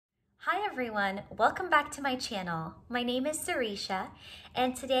Hi everyone, welcome back to my channel. My name is Sireesha,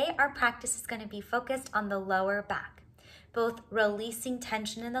 and today our practice is going to be focused on the lower back, both releasing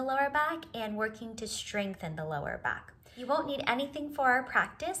tension in the lower back and working to strengthen the lower back. You won't need anything for our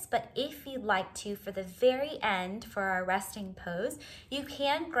practice, but if you'd like to, for the very end, for our resting pose, you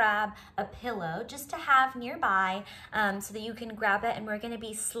can grab a pillow just to have nearby so that you can grab it, and we're going to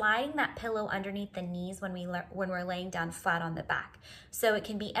be sliding that pillow underneath the knees when we're laying down flat on the back. So it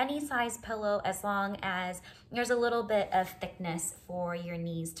can be any size pillow as long as there's a little bit of thickness for your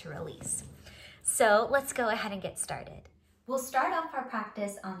knees to release. So let's go ahead and get started. We'll start off our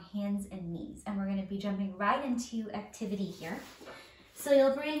practice on hands and knees, and we're going to be jumping right into activity here. So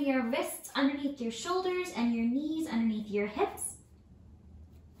you'll bring your wrists underneath your shoulders and your knees underneath your hips.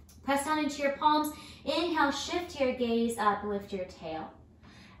 Press down into your palms. Inhale, shift your gaze up, lift your tail.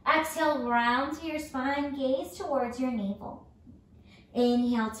 Exhale, round to your spine, gaze towards your navel.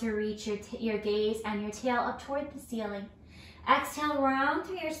 Inhale to reach your gaze and your tail up toward the ceiling. Exhale, round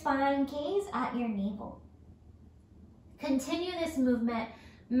through your spine, gaze at your navel. Continue this movement,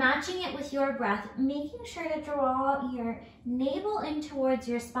 matching it with your breath, making sure to draw your navel in towards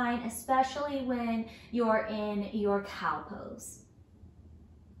your spine, especially when you're in your cow pose.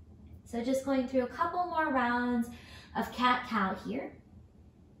 So just going through a couple more rounds of cat-cow here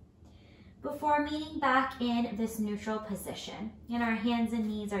before meeting back in this neutral position, in our hands and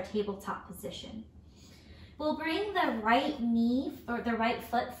knees, our tabletop position. We'll bring the right knee or the right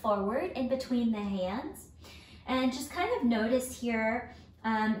foot forward in between the hands. And just kind of notice here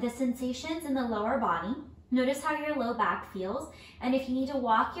the sensations in the lower body. Notice how your low back feels. And if you need to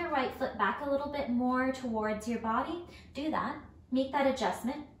walk your right foot back a little bit more towards your body, do that. Make that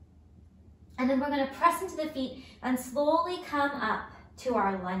adjustment. And then we're going to press into the feet and slowly come up to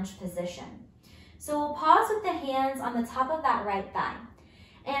our lunge position. So we'll pause with the hands on the top of that right thigh.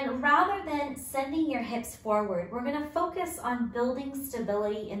 And rather than sending your hips forward, we're going to focus on building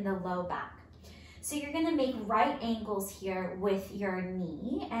stability in the low back. So you're going to make right angles here with your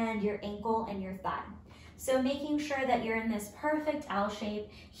knee and your ankle and your thigh. So making sure that you're in this perfect L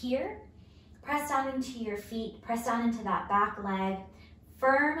shape here. Press down into your feet, press down into that back leg.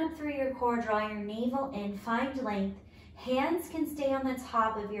 Firm up through your core, draw your navel in, find length. Hands can stay on the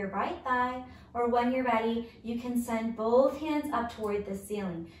top of your right thigh, or when you're ready, you can send both hands up toward the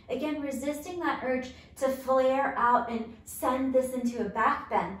ceiling. Again, resisting that urge to flare out and send this into a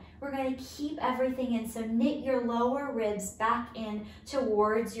back bend. We're going to keep everything in, so knit your lower ribs back in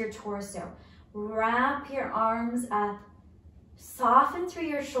towards your torso. Wrap your arms up, soften through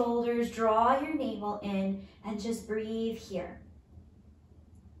your shoulders, draw your navel in, and just breathe here.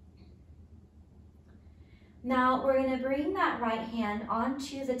 Now we're going to bring that right hand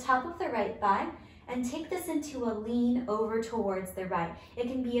onto the top of the right thigh and take this into a lean over towards the right. It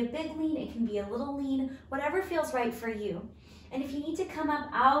can be a big lean, it can be a little lean, whatever feels right for you. And if you need to come up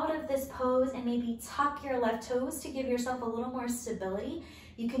out of this pose and maybe tuck your left toes to give yourself a little more stability,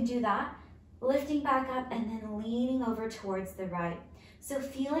 you can do that. Lifting back up and then leaning over towards the right. So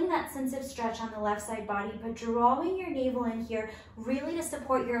feeling that sense of stretch on the left side body, but drawing your navel in here really to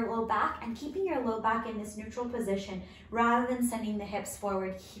support your low back and keeping your low back in this neutral position rather than sending the hips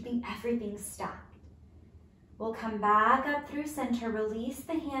forward, keeping everything stacked. We'll come back up through center, release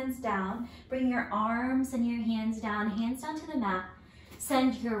the hands down, bring your arms and your hands down to the mat.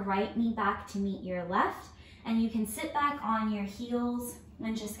 Send your right knee back to meet your left, and you can sit back on your heels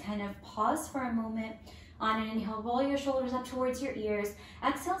and just kind of pause for a moment. On an inhale, roll your shoulders up towards your ears.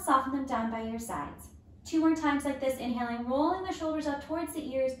 Exhale, soften them down by your sides. 2 more times like this, inhaling, rolling the shoulders up towards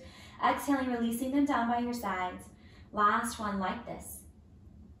the ears. Exhaling, releasing them down by your sides. Last one like this.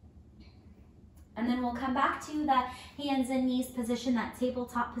 And then we'll come back to that hands and knees position, that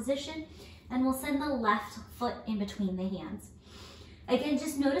tabletop position, and we'll send the left foot in between the hands. Again,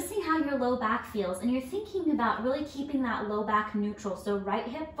 just noticing how your low back feels, and you're thinking about really keeping that low back neutral. So right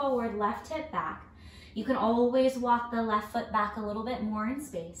hip forward, left hip back. You can always walk the left foot back a little bit more in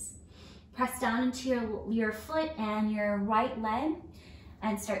space. Press down into your foot and your right leg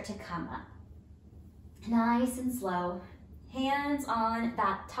and start to come up. Nice and slow. Hands on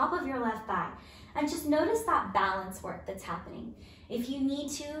that top of your left thigh. And just notice that balance work that's happening. If you need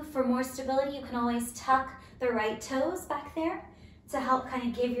to, for more stability, you can always tuck the right toes back there to help kind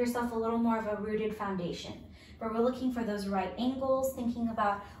of give yourself a little more of a rooted foundation. Where we're looking for those right angles, thinking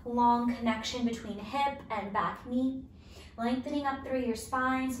about long connection between hip and back knee, lengthening up through your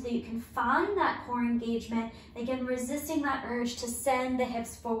spine so that you can find that core engagement. Again, resisting that urge to send the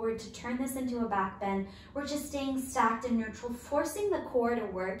hips forward, to turn this into a back bend. We're just staying stacked and neutral, forcing the core to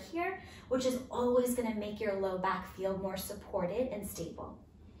work here, which is always going to make your low back feel more supported and stable.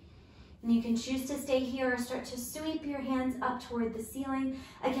 And you can choose to stay here or start to sweep your hands up toward the ceiling.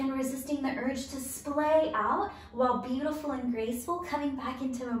 Again, resisting the urge to splay out while beautiful and graceful, coming back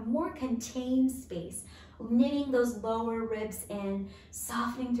into a more contained space, knitting those lower ribs in,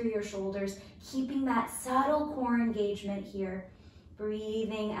 softening through your shoulders, keeping that subtle core engagement here,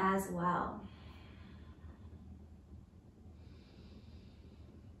 breathing as well.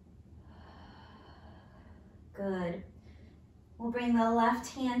 Good. We'll bring the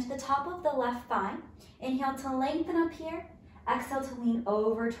left hand to the top of the left thigh. Inhale to lengthen up here. Exhale to lean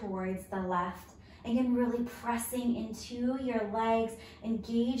over towards the left. Again, really pressing into your legs,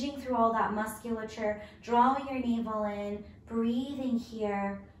 engaging through all that musculature, drawing your navel in, breathing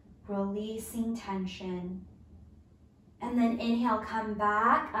here, releasing tension. And then inhale, come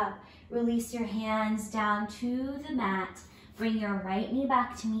back up. Release your hands down to the mat. Bring your right knee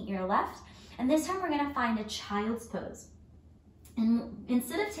back to meet your left. And this time we're gonna find a child's pose. And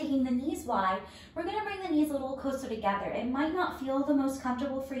instead of taking the knees wide, we're gonna bring the knees a little closer together. It might not feel the most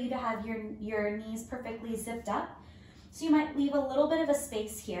comfortable for you to have your knees perfectly zipped up. So you might leave a little bit of a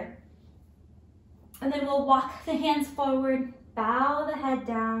space here. And then we'll walk the hands forward, bow the head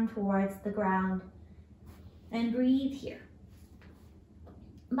down towards the ground, and breathe here.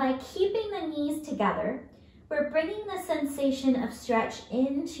 By keeping the knees together, we're bringing the sensation of stretch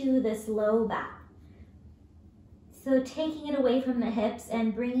into this low back. So taking it away from the hips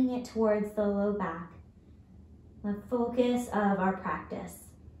and bringing it towards the low back, the focus of our practice.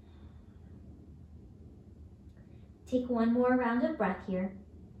 Take one more round of breath here.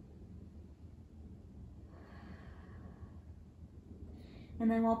 And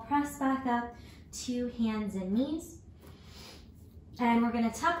then we'll press back up to hands and knees. And we're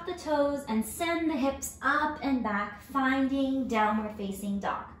gonna tuck the toes and send the hips up and back, finding downward facing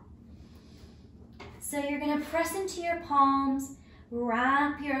dog. So you're gonna press into your palms,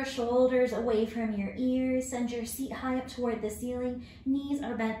 wrap your shoulders away from your ears, send your seat high up toward the ceiling. Knees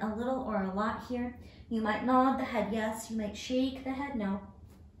are bent a little or a lot here. You might nod the head yes, you might shake the head no.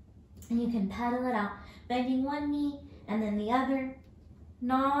 And you can pedal it out, bending one knee and then the other,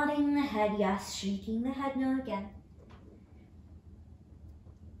 nodding the head yes, shaking the head no again.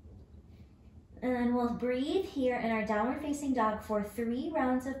 And then we'll breathe here in our downward facing dog for 3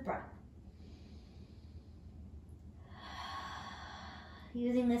 rounds of breath.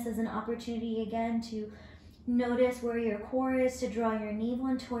 Using this as an opportunity again to notice where your core is, to draw your navel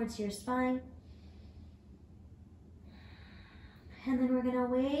in towards your spine. And then we're gonna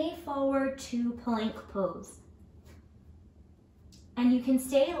way forward to plank pose. And you can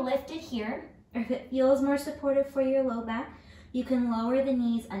stay lifted here, or if it feels more supportive for your low back, you can lower the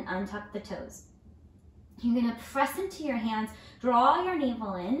knees and untuck the toes. You're gonna press into your hands, draw your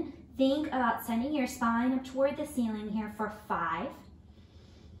navel in, think about sending your spine up toward the ceiling here for 5.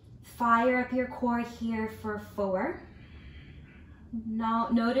 Fire up your core here for 4. Now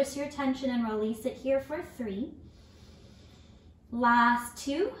notice your tension and release it here for 3. Last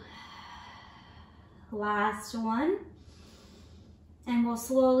 2. Last 1. And we'll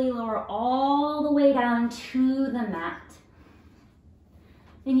slowly lower all the way down to the mat.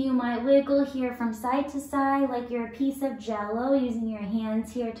 And you might wiggle here from side to side like you're a piece of jello, using your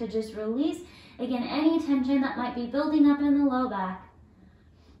hands here to just release, again, any tension that might be building up in the low back.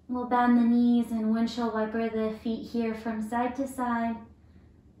 We'll bend the knees and windshield wiper the feet here from side to side,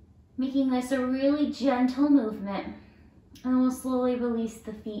 making this a really gentle movement. And we'll slowly release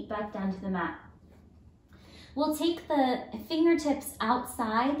the feet back down to the mat. We'll take the fingertips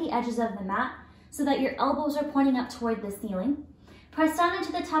outside the edges of the mat so that your elbows are pointing up toward the ceiling. Press down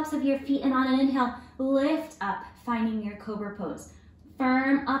into the tops of your feet, and on an inhale, lift up, finding your cobra pose.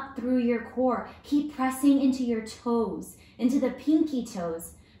 Firm up through your core. Keep pressing into your toes, into the pinky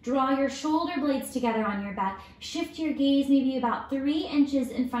toes. Draw your shoulder blades together on your back. Shift your gaze maybe about 3 inches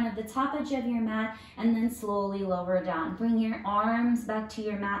in front of the top edge of your mat, and then slowly lower down. Bring your arms back to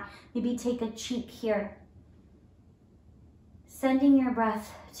your mat. Maybe take a cheek here. Sending your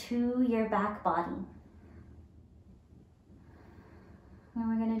breath to your back body. And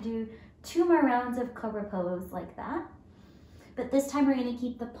we're gonna do 2 more rounds of cobra pose like that. But this time we're gonna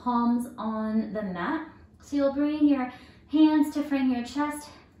keep the palms on the mat. So you'll bring your hands to frame your chest,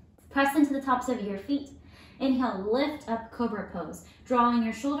 press into the tops of your feet. Inhale, lift up cobra pose. Drawing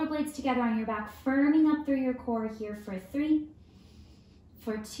your shoulder blades together on your back, firming up through your core here for 3,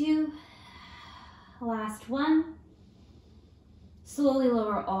 for 2, last 1. Slowly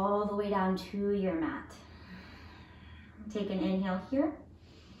lower all the way down to your mat. Take an inhale here.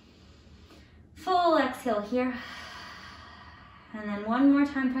 Full exhale here. And then one more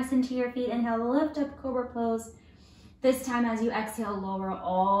time, press into your feet. Inhale, lift up cobra pose. This time as you exhale, lower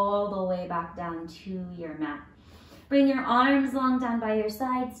all the way back down to your mat. Bring your arms long down by your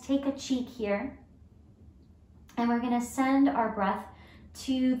sides. Take a cheek here. And we're going to send our breath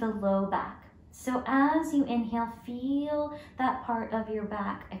to the low back. So as you inhale, feel that part of your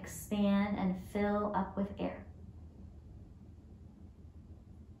back expand and fill up with air.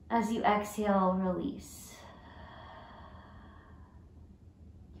 As you exhale, release.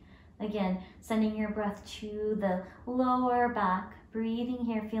 Again, sending your breath to the lower back, breathing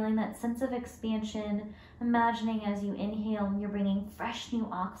here, feeling that sense of expansion, imagining as you inhale, you're bringing fresh new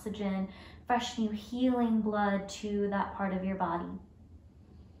oxygen, fresh new healing blood to that part of your body.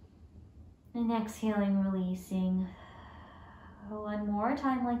 And exhaling, releasing. One more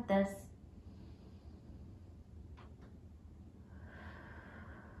time like this.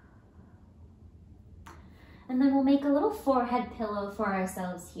 And then we'll make a little forehead pillow for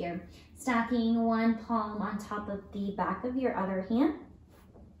ourselves here, stacking one palm on top of the back of your other hand.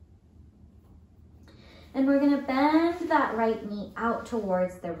 And we're gonna bend that right knee out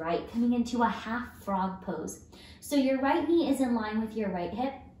towards the right, coming into a half frog pose. So your right knee is in line with your right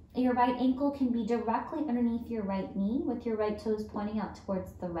hip. Your right ankle can be directly underneath your right knee with your right toes pointing out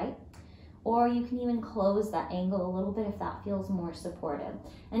towards the right. Or you can even close that angle a little bit if that feels more supportive.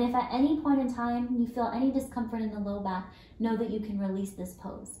 And if at any point in time you feel any discomfort in the low back, know that you can release this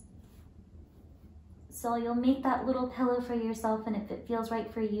pose. So you'll make that little pillow for yourself, and if it feels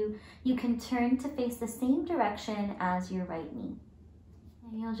right for you, you can turn to face the same direction as your right knee.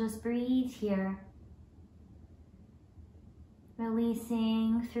 And you'll just breathe here,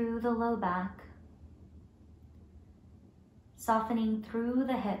 releasing through the low back, softening through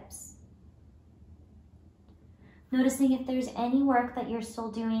the hips. Noticing if there's any work that you're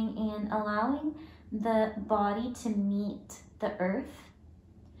still doing and allowing the body to meet the earth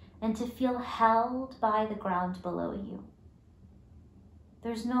and to feel held by the ground below you.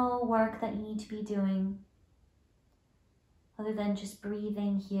 There's no work that you need to be doing other than just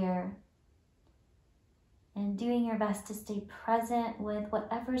breathing here and doing your best to stay present with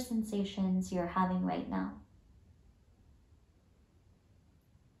whatever sensations you're having right now.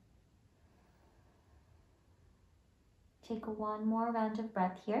 Take one more round of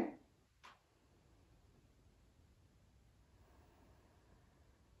breath here.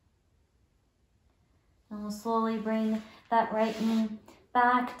 And we'll slowly bring that right knee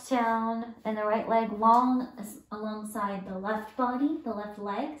back down and the right leg long alongside the left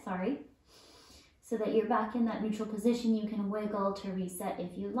leg, so that you're back in that neutral position. You can wiggle to reset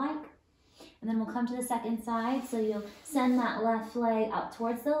if you like. And then we'll come to the second side. So you'll send that left leg out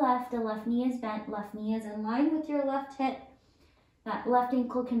towards the left left knee is bent, left knee is in line with your left hip. That left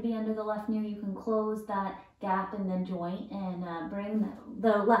ankle can be under the left knee. You can close that gap and then joint and bring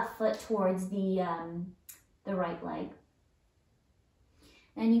the left foot towards the right leg.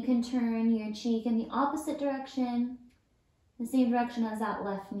 And you can turn your cheek in the opposite direction, the same direction as that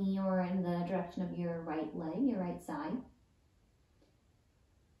left knee, or in the direction of your right leg, your right side.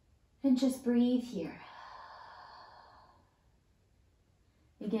 And just breathe here.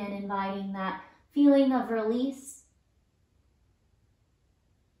 Again, inviting that feeling of release,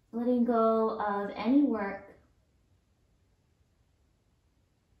 letting go of any work,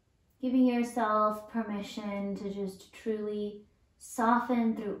 giving yourself permission to just truly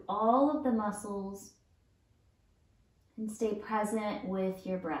soften through all of the muscles and stay present with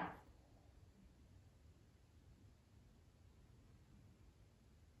your breath.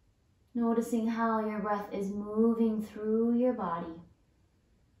 Noticing how your breath is moving through your body.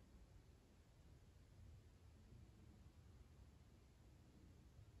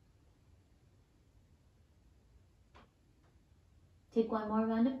 Take one more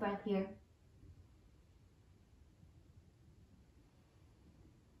round of breath here.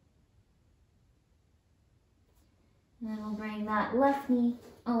 And then we'll bring that left knee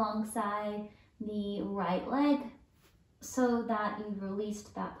alongside the right leg so that you've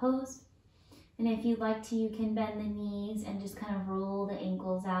released that pose. And if you'd like to, you can bend the knees and just kind of roll the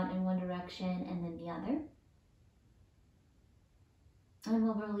ankles out in one direction and then the other. And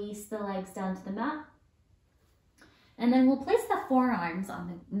we'll release the legs down to the mat. And then we'll place the forearms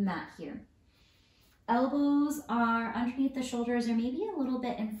on the mat here. Elbows are underneath the shoulders or maybe a little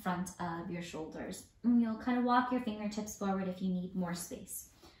bit in front of your shoulders. And you'll kind of walk your fingertips forward if you need more space.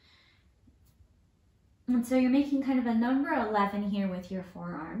 And so you're making kind of a number 11 here with your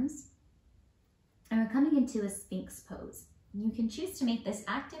forearms. And we're coming into a Sphinx pose. You can choose to make this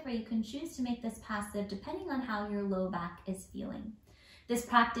active or you can choose to make this passive depending on how your low back is feeling. This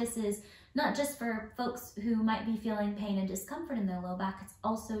practice is not just for folks who might be feeling pain and discomfort in their low back, it's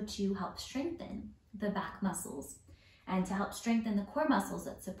also to help strengthen the back muscles. and to help strengthen the core muscles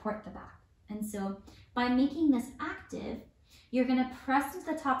that support the back. And so by making this active, you're going to press into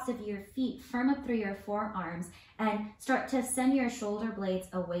the tops of your feet, firm up through your forearms, and start to send your shoulder blades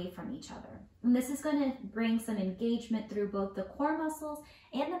away from each other. And this is going to bring some engagement through both the core muscles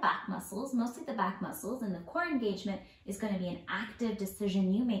and the back muscles, mostly the back muscles, and the core engagement is going to be an active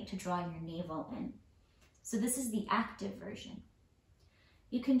decision you make to draw your navel in. So this is the active version.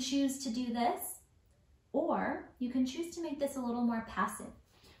 You can choose to do this, or you can choose to make this a little more passive,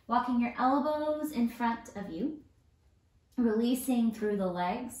 walking your elbows in front of you, releasing through the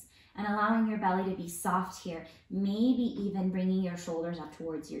legs and allowing your belly to be soft here, maybe even bringing your shoulders up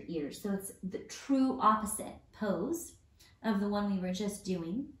towards your ears. So it's the true opposite pose of the one we were just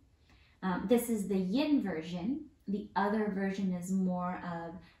doing. This is the yin version. The other version is more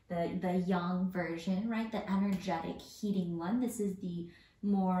of the yang version, right? The energetic heating one. This is the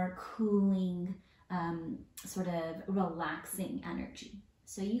more cooling, sort of relaxing energy.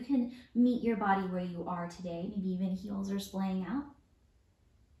 So you can meet your body where you are today. Maybe even heels are splaying out.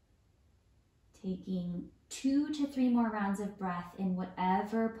 Taking 2 to 3 more rounds of breath in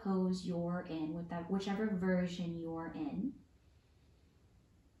whatever pose you're in, whichever version you're in.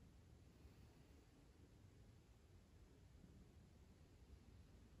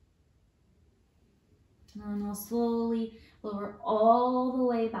 And we'll slowly lower all the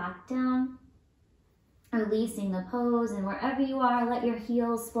way back down, releasing the pose, and wherever you are, let your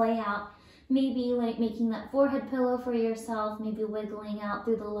heels splay out. Maybe like making that forehead pillow for yourself, maybe wiggling out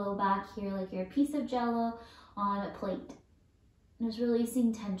through the low back here like you're a piece of jello on a plate. Just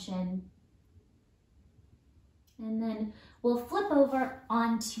releasing tension. And then we'll flip over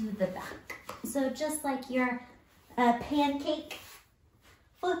onto the back. So just like you're a pancake,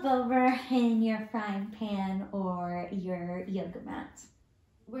 flip over in your frying pan or your yoga mat.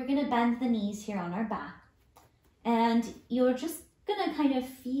 We're gonna bend the knees here on our back. And you're just gonna kind of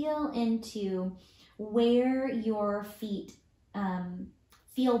feel into where your feet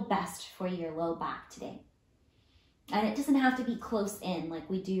feel best for your low back today. And it doesn't have to be close in like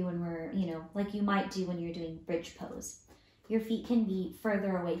we do when we're, like you might do when you're doing bridge pose. Your feet can be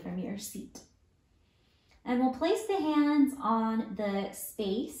further away from your seat. And we'll place the hands on the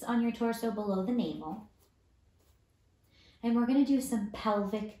space on your torso below the navel. And we're gonna do some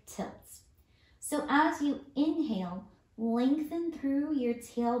pelvic tilts. So as you inhale, lengthen through your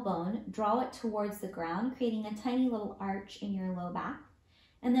tailbone, draw it towards the ground, creating a tiny little arch in your low back.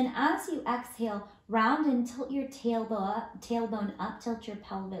 And then as you exhale, round and tilt your tailbone up, tilt your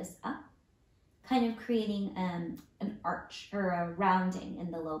pelvis up, kind of creating an arch or a rounding in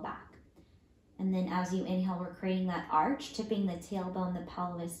the low back. And then as you inhale, we're creating that arch, tipping the tailbone, the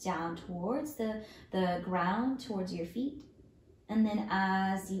pelvis down towards the ground, towards your feet. And then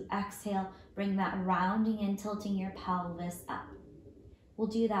as you exhale, bring that rounding and tilting your pelvis up. We'll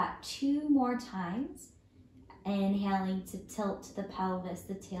do that 2 more times. Inhaling to tilt the pelvis,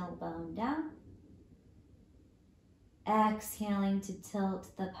 the tailbone down. Exhaling to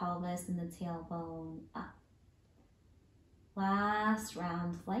tilt the pelvis and the tailbone up. Last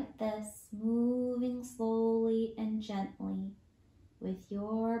round like this, moving slowly and gently with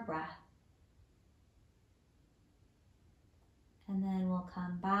your breath. And then we'll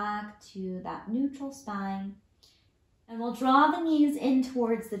come back to that neutral spine. And we'll draw the knees in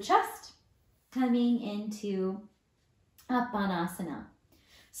towards the chest, coming into Uttanasana.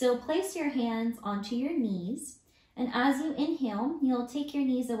 So place your hands onto your knees. And as you inhale, you'll take your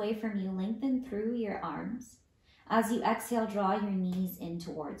knees away from you, lengthen through your arms. As you exhale, draw your knees in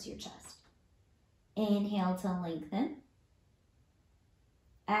towards your chest. Inhale to lengthen.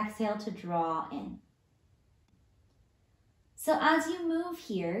 Exhale to draw in. So as you move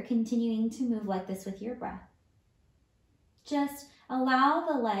here, continuing to move like this with your breath, just allow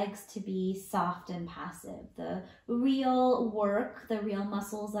the legs to be soft and passive. The real work, the real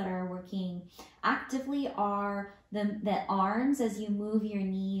muscles that are working actively are the arms as you move your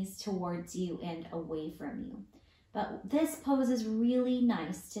knees towards you and away from you. But this pose is really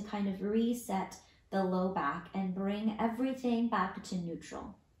nice to kind of reset the low back and bring everything back to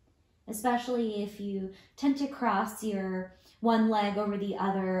neutral. Especially if you tend to cross your one leg over the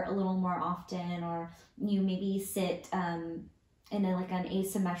other a little more often, or you maybe sit in an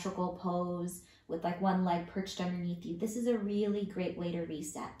asymmetrical pose with like one leg perched underneath you. This is a really great way to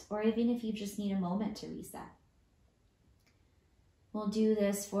reset, or even if you just need a moment to reset. We'll do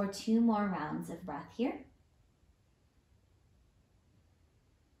this for 2 more rounds of breath here.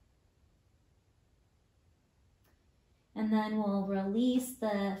 And then we'll release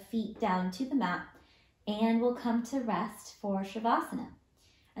the feet down to the mat and we'll come to rest for Shavasana.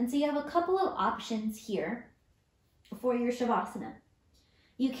 And so you have a couple of options here. for your Shavasana.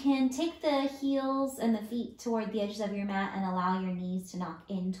 You can take the heels and the feet toward the edges of your mat and allow your knees to knock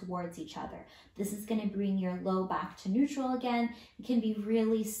in towards each other. This is going to bring your low back to neutral again. It can be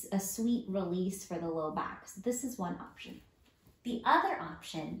really a sweet release for the low back. So this is one option. The other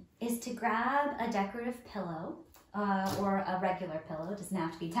option is to grab a decorative pillow or a regular pillow. It doesn't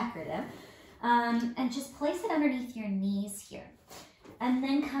have to be decorative. And just place it underneath your knees here. And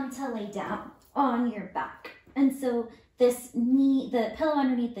then come to lay down on your back. And so the pillow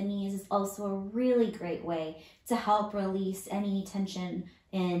underneath the knees is also a really great way to help release any tension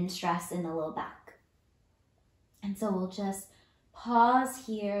and stress in the low back. And so we'll just pause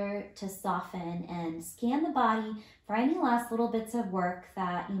here to soften and scan the body for any last little bits of work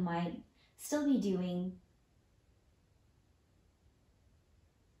that you might still be doing.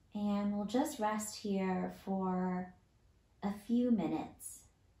 And we'll just rest here for a few minutes.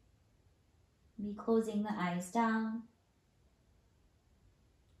 Be closing the eyes down.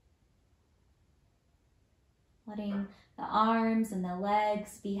 Letting the arms and the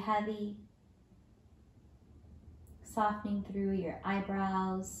legs be heavy. Softening through your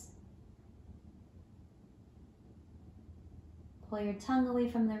eyebrows. Pull your tongue away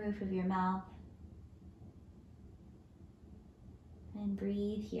from the roof of your mouth. And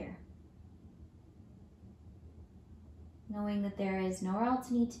breathe here. Knowing that there is nowhere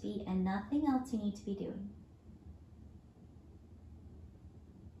else you need to be and nothing else you need to be doing.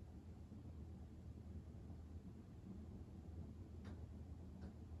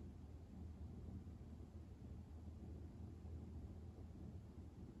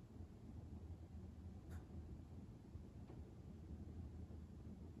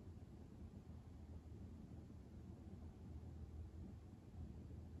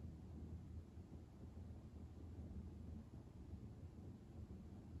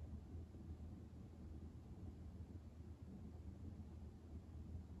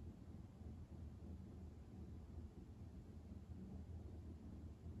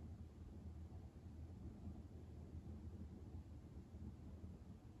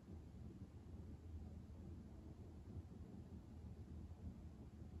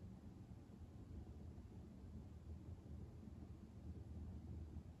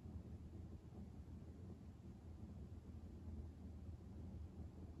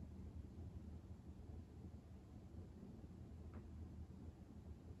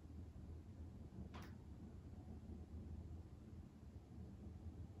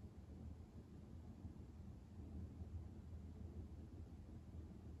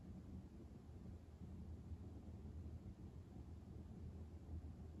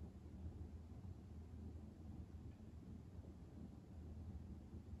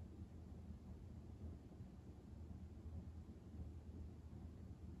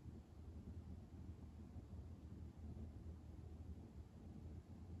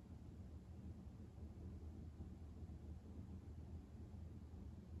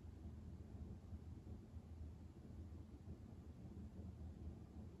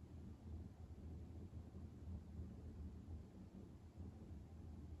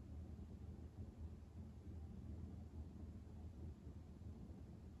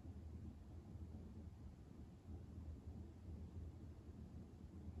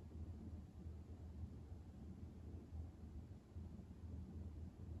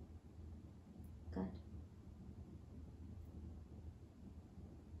 Good.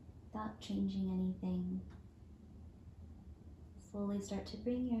 Without changing anything, slowly start to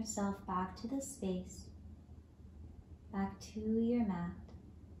bring yourself back to the space, back to your mat,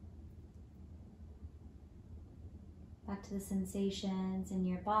 back to the sensations in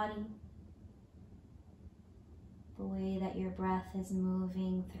your body, the way that your breath is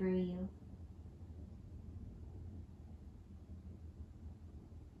moving through you.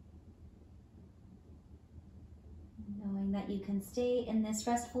 Knowing that you can stay in this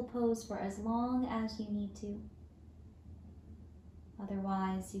restful pose for as long as you need to.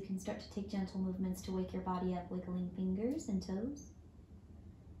 Otherwise, you can start to take gentle movements to wake your body up, wiggling fingers and toes,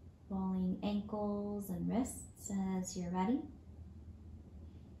 rolling ankles and wrists as you're ready.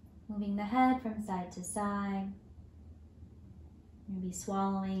 Moving the head from side to side. Maybe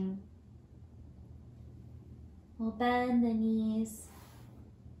swallowing. We'll bend the knees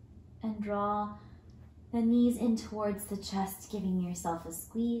and draw the knees in towards the chest, giving yourself a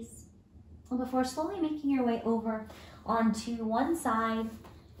squeeze. And before slowly making your way over onto one side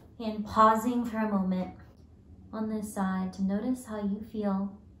and pausing for a moment on this side to notice how you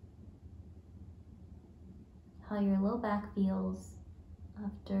feel, how your low back feels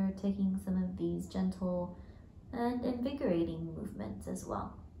after taking some of these gentle and invigorating movements as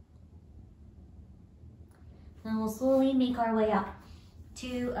well. And we'll slowly make our way up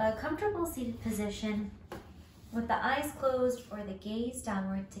to a comfortable seated position with the eyes closed or the gaze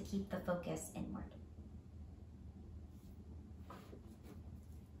downward to keep the focus inward.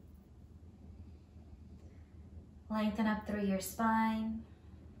 Lengthen up through your spine,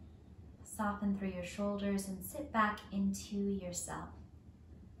 soften through your shoulders, and sit back into yourself,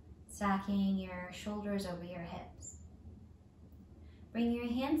 stacking your shoulders over your hips. Bring your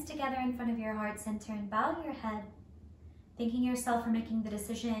hands together in front of your heart center and bow your head, thanking yourself for making the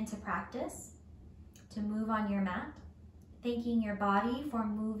decision to practice, to move on your mat, thanking your body for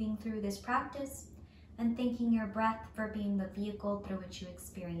moving through this practice, and thanking your breath for being the vehicle through which you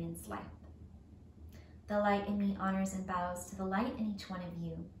experience life. The light in me honors and bows to the light in each one of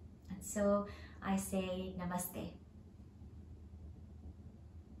you. And so I say namaste.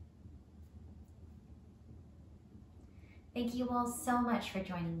 Thank you all so much for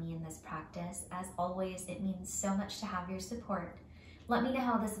joining me in this practice. As always, it means so much to have your support. Let me know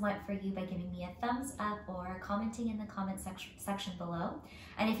how this went for you by giving me a thumbs up or commenting in the comment section below.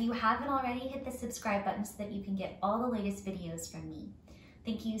 And if you haven't already, hit the subscribe button so that you can get all the latest videos from me.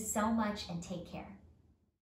 Thank you so much and take care.